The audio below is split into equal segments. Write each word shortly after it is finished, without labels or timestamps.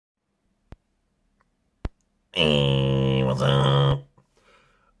Hey, what's up?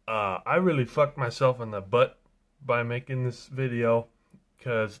 I really fucked myself in the butt by making this video,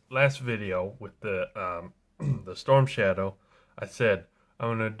 because last video with the the Storm Shadow, I said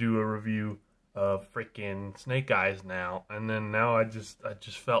I'm gonna do a review of freaking Snake Eyes now, and then now I just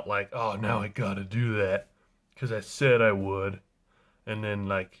felt like, oh, now I gotta do that because I said I would, and then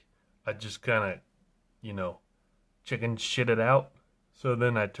like I just kind of, you know, chicken shit it out. So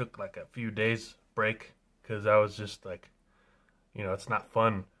then I took like a few days break because I was just like, it's not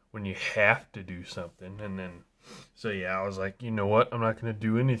fun when you have to do something. And then, so yeah, I was like, you know what? I'm not going to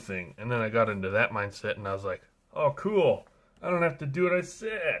do anything. And then I got into that mindset and I was like, oh, cool. I don't have to do what I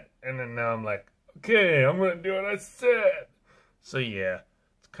said. And then now I'm like, okay, I'm going to do what I said. So yeah,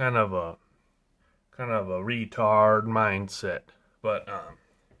 it's kind of a retard mindset. But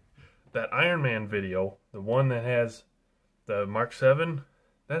that Iron Man video, the one that has the Mark 7,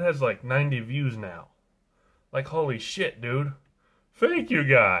 that has like 90 views now. Like, holy shit, dude. Thank you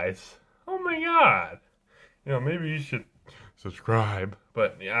guys. Oh my god. Maybe you should subscribe.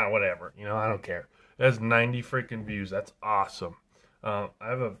 But yeah, whatever. I don't care. It has 90 freaking views. That's awesome. I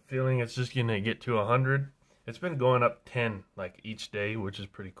have a feeling it's just gonna get to 100. It's been going up 10 like each day, which is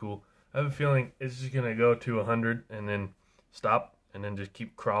pretty cool. I have a feeling it's just gonna go to 100 and then stop and then just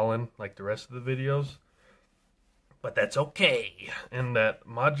keep crawling like the rest of the videos. But that's okay. And that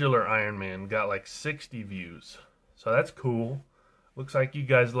modular Iron Man got like 60 views. So that's cool. Looks like you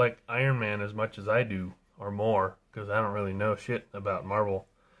guys like Iron Man as much as I do, or more, because I don't really know shit about Marvel.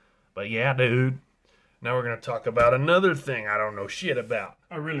 But yeah, dude. Now we're going to talk about another thing I don't know shit about.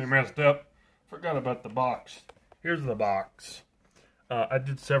 I really messed up. Forgot about the box. Here's the box. I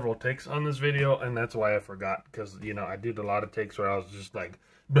did several takes on this video, and that's why I forgot, because, I did a lot of takes where I was just like,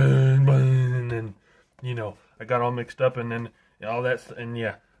 bang, bang, and, I got all mixed up, and then all that, and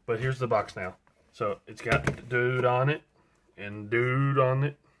yeah. But here's the box now. So it's got the dude on it, and dude on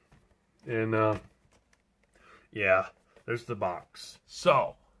it, and yeah, there's the box.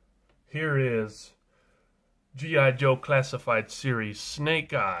 So here is GI Joe Classified Series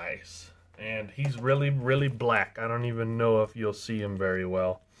Snake Eyes, and he's really black. I don't even know if you'll see him very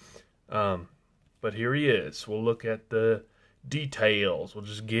well, but here he is. We'll look at the details. We'll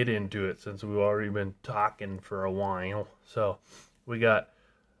just get into it since we've already been talking for a while. So we got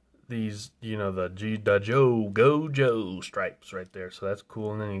these, the GIJOE stripes right there, so that's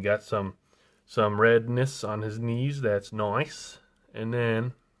cool. And then you got some redness on his knees. That's nice. And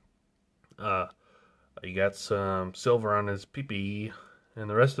then you got some silver on his pee-pee, and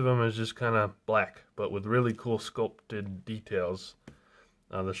the rest of him is just kind of black, but with really cool sculpted details.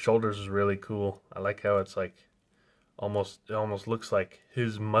 The shoulders is really cool. I like how it's like it almost looks like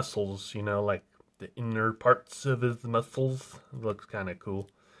his muscles, like the inner parts of his muscles. It looks kind of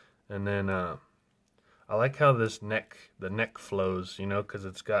cool. And then I like how the neck flows, because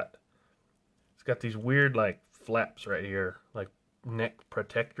it's got these weird like flaps right here, like neck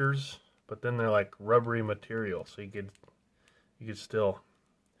protectors, but then they're like rubbery material, so you could still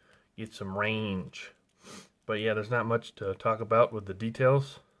get some range. But yeah, there's not much to talk about with the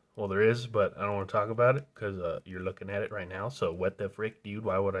details. Well, there is, but I don't want to talk about it because you're looking at it right now. So what the frick, dude?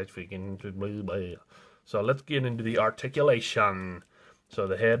 Why would I freaking blah, blah. So let's get into the articulation. So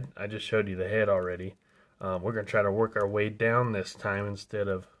the head, I just showed you the head already. We're going to try to work our way down this time instead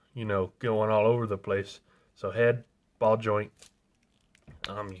of, going all over the place. So head, ball joint.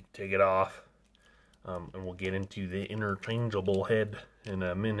 You take it off. And we'll get into the interchangeable head in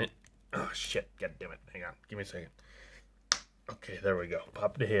a minute. Oh, shit. God damn it. Hang on. Give me a second. Okay, there we go.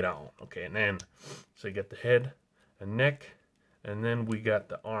 Pop the head on. Okay, and then, so you got the head and neck, and then we got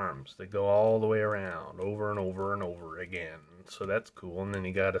the arms that go all the way around, over and over and over again. So that's cool. And then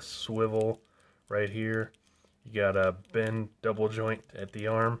you got a swivel right here. You got a bend double joint at the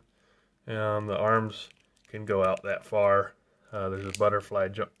arm. The arms can go out that far. There's a butterfly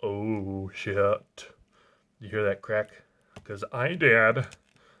joint. Oh, shit. You hear that crack? Because I did.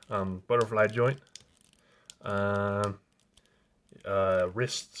 Butterfly joint.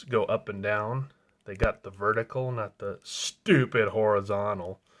 Wrists go up and down. They got the vertical, not the stupid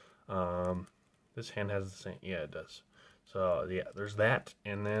horizontal. This hand has the same. Yeah, it does. So yeah, there's that,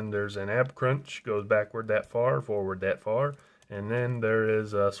 and then there's an ab crunch, goes backward that far, forward that far, and then there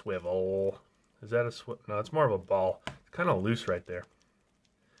is a swivel. Is that a swivel? No, it's more of a ball. It's kind of loose right there.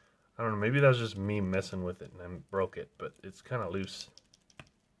 I don't know. Maybe that was just me messing with it and I broke it, but it's kind of loose.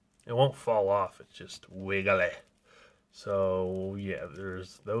 It won't fall off. It's just wiggly. So yeah,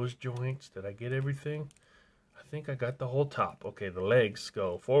 there's those joints. Did I get everything? I think I got the whole top. Okay, the legs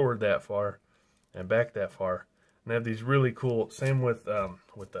go forward that far and back that far. And they have these really cool, same with the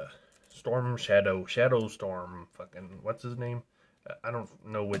Shadow Storm, fucking, what's his name? I don't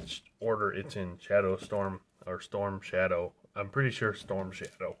know which order it's in, Shadow Storm or Storm Shadow. I'm pretty sure Storm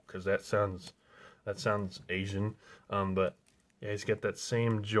Shadow, because that sounds Asian. But yeah, he's got that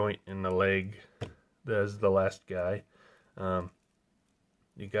same joint in the leg as the last guy.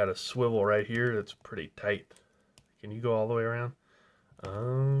 You got a swivel right here that's pretty tight. Can you go all the way around?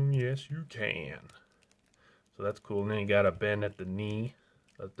 Yes you can. So that's cool. And then you got a bend at the knee,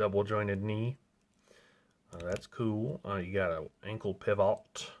 a double jointed knee. That's cool. You got an ankle pivot.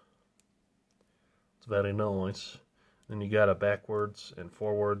 It's very nice. Then you got a backwards and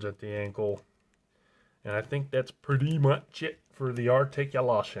forwards at the ankle. And I think that's pretty much it for the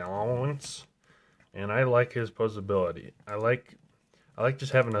articulations. And I like his posability. I like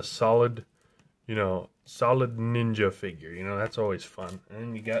just having a solid, solid ninja figure. That's always fun. And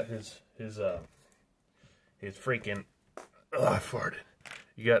then you got his freaking, I farted.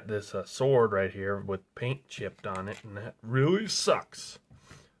 You got this sword right here with paint chipped on it, and that really sucks.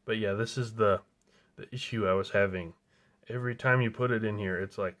 But yeah, this is the issue I was having. Every time you put it in here,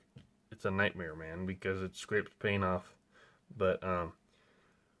 it's like, it's a nightmare, man, because it scrapes paint off. But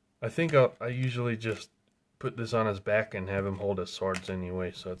I think I usually just put this on his back and have him hold his swords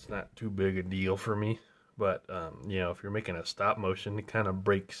anyway, so it's not too big a deal for me. But if you're making a stop motion, it kind of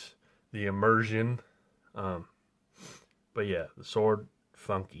breaks the immersion. But yeah, the sword,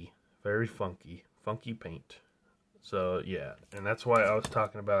 funky, very funky paint. So yeah, and that's why I was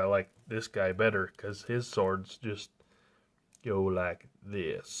talking about I like this guy better, because his swords just go like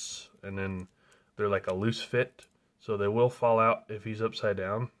this, and then they're like a loose fit, so they will fall out if he's upside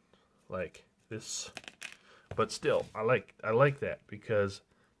down like this. But still, I like that, because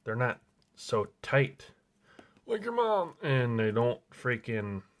they're not so tight like your mom, and they don't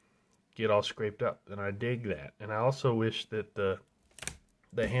freaking get all scraped up, and I dig that. And I also wish that the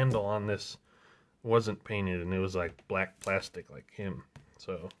handle on this wasn't painted and it was like black plastic like him.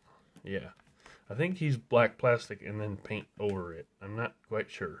 So yeah, I think he's black plastic and then paint over it. I'm not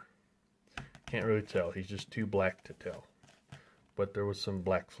quite sure, can't really tell. He's just too black to tell, but there was some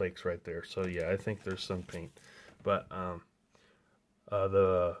black flakes right there. So yeah, I think there's some paint. But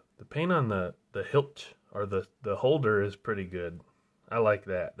the paint on the hilt or the holder is pretty good. I like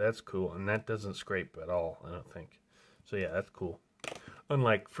that. That's cool, and that doesn't scrape at all, I don't think. So yeah, that's cool.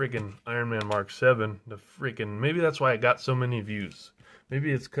 Unlike friggin' Iron Man Mark 7, maybe that's why I got so many views.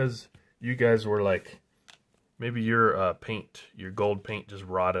 Maybe it's because you guys were like, maybe your gold paint just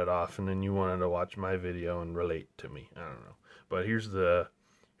rotted off, and then you wanted to watch my video and relate to me. I don't know. But here's the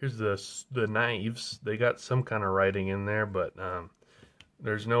knives. They got some kind of writing in there, but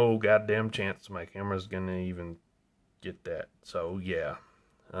there's no goddamn chance my camera's gonna even get that. So yeah,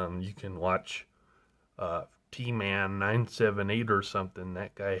 you can watch T-Man 978 or something.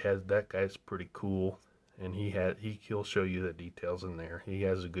 That guy's pretty cool, and he'll show you the details in there. He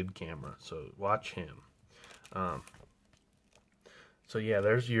has a good camera, so watch him. So yeah,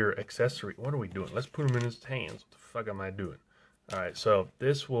 there's your accessory. What are we doing? Let's put him in his hands. What the fuck am I doing? All right, so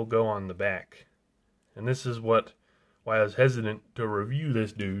this will go on the back, and this is why I was hesitant to review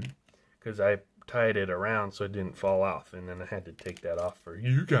this dude, because I tied it around so it didn't fall off, and then I had to take that off for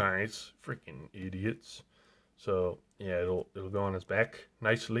you guys, freaking idiots. So yeah, it'll go on his back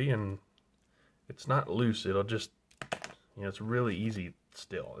nicely, and it's not loose. It'll just, it's really easy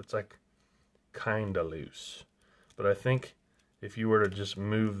still. It's like kind of loose, but I think if you were to just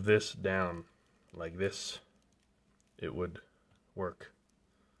move this down like this, it would work.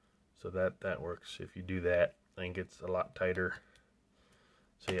 So that works. If you do that, I think it's a lot tighter.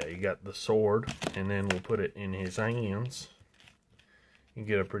 So yeah, you got the sword, and then we'll put it in his hands. You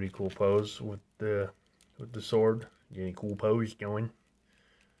get a pretty cool pose with the sword. Get a cool pose going.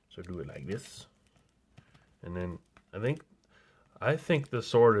 So do it like this, and then I think the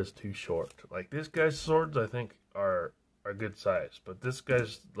sword is too short. Like this guy's swords, I think are good size, but this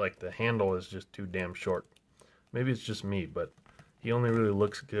guy's, like, the handle is just too damn short. Maybe it's just me, but he only really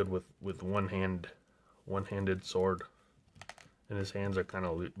looks good with one-handed sword. And his hands are kind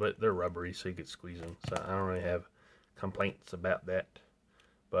of loose, but they're rubbery, so you could squeeze them. So I don't really have complaints about that.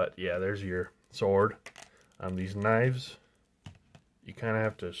 But yeah, there's your sword. These knives, you kind of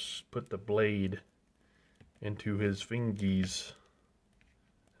have to put the blade into his fingies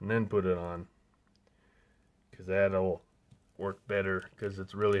and then put it on, because that'll work better, because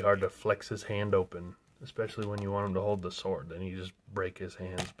it's really hard to flex his hand open, especially when you want him to hold the sword. Then you just break his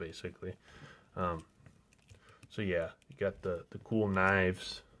hands, basically. So yeah, you got the cool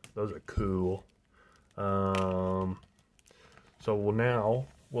knives. Those are cool. So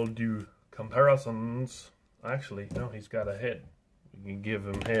we'll do comparisons. Actually, no, he's got a head. We can give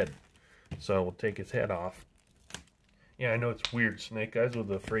him head. So we'll take his head off. Yeah, I know it's weird. Snake Eyes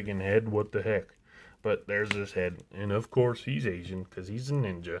with a friggin' head. What the heck? But there's his head. And of course he's Asian because he's a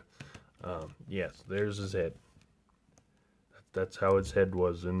ninja. Yes, there's his head. That's how his head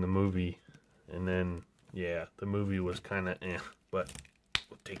was in the movie. And then, yeah, the movie was kind of but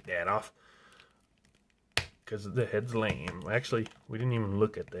we'll take that off. Because the head's lame. Actually, we didn't even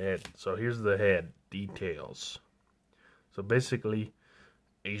look at the head. So here's the head details. So basically,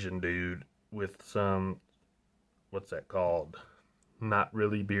 Asian dude with some, what's that called? Not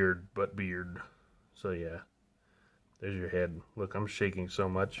really beard, but beard. So yeah, there's your head. Look, I'm shaking so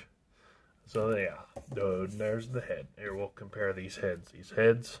much. So yeah, dude, there's the head. Here, we'll compare these heads. These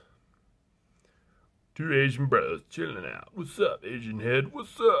heads. Two Asian brothers chilling out. What's up, Asian head?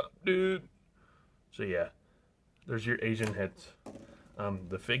 What's up, dude? So yeah, there's your Asian heads.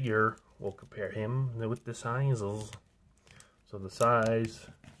 The figure, we'll compare him with the sizes. So the size,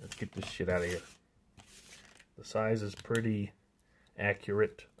 let's get this shit out of here. The size is pretty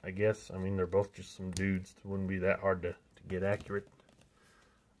accurate, I guess. I mean, they're both just some dudes. It wouldn't be that hard to get accurate.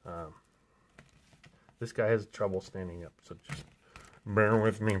 This guy has trouble standing up, so just bear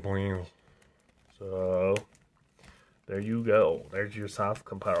with me, please. So, there you go. There's your soft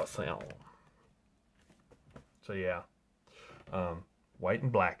comparison. So yeah, white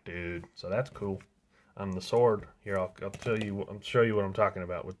and black, dude. So that's cool. The sword here, I'll show you what I'm talking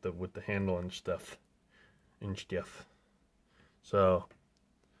about with the handle and stuff. So,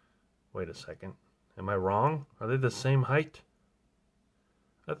 wait a second. Am I wrong? Are they the same height?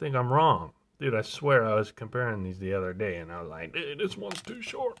 I think I'm wrong. Dude, I swear I was comparing these the other day, and I was like, dude, this one's too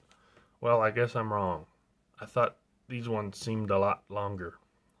short. Well, I guess I'm wrong. I thought these ones seemed a lot longer.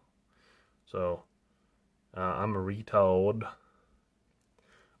 So, I'm a retard.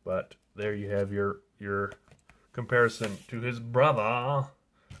 But there you have your comparison to his brother.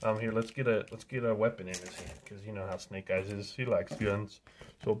 Here, let's get a weapon in his hand, because you know how Snake Eyes is. He likes guns.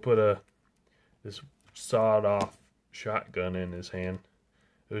 So we'll put this sawed-off shotgun in his hand.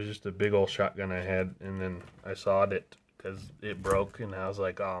 It was just a big old shotgun I had, and then I sawed it because it broke, and I was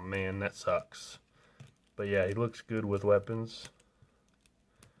like, oh man, that sucks. But yeah, he looks good with weapons.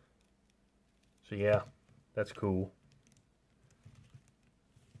 So yeah, that's cool.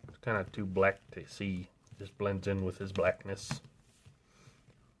 It's kind of too black to see. Just blends in with his blackness.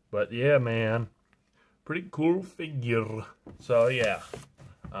 But yeah, man, pretty cool figure. So yeah,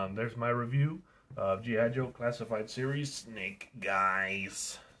 there's my review of G.I. Joe Classified Series Snake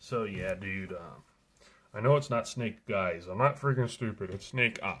Guys. So yeah, dude, I know it's not Snake Guys. I'm not freaking stupid. It's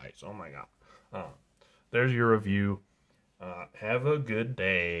Snake Eyes. Oh my god. There's your review. Have a good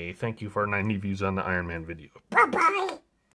day. Thank you for 90 views on the Iron Man video. Bye-bye.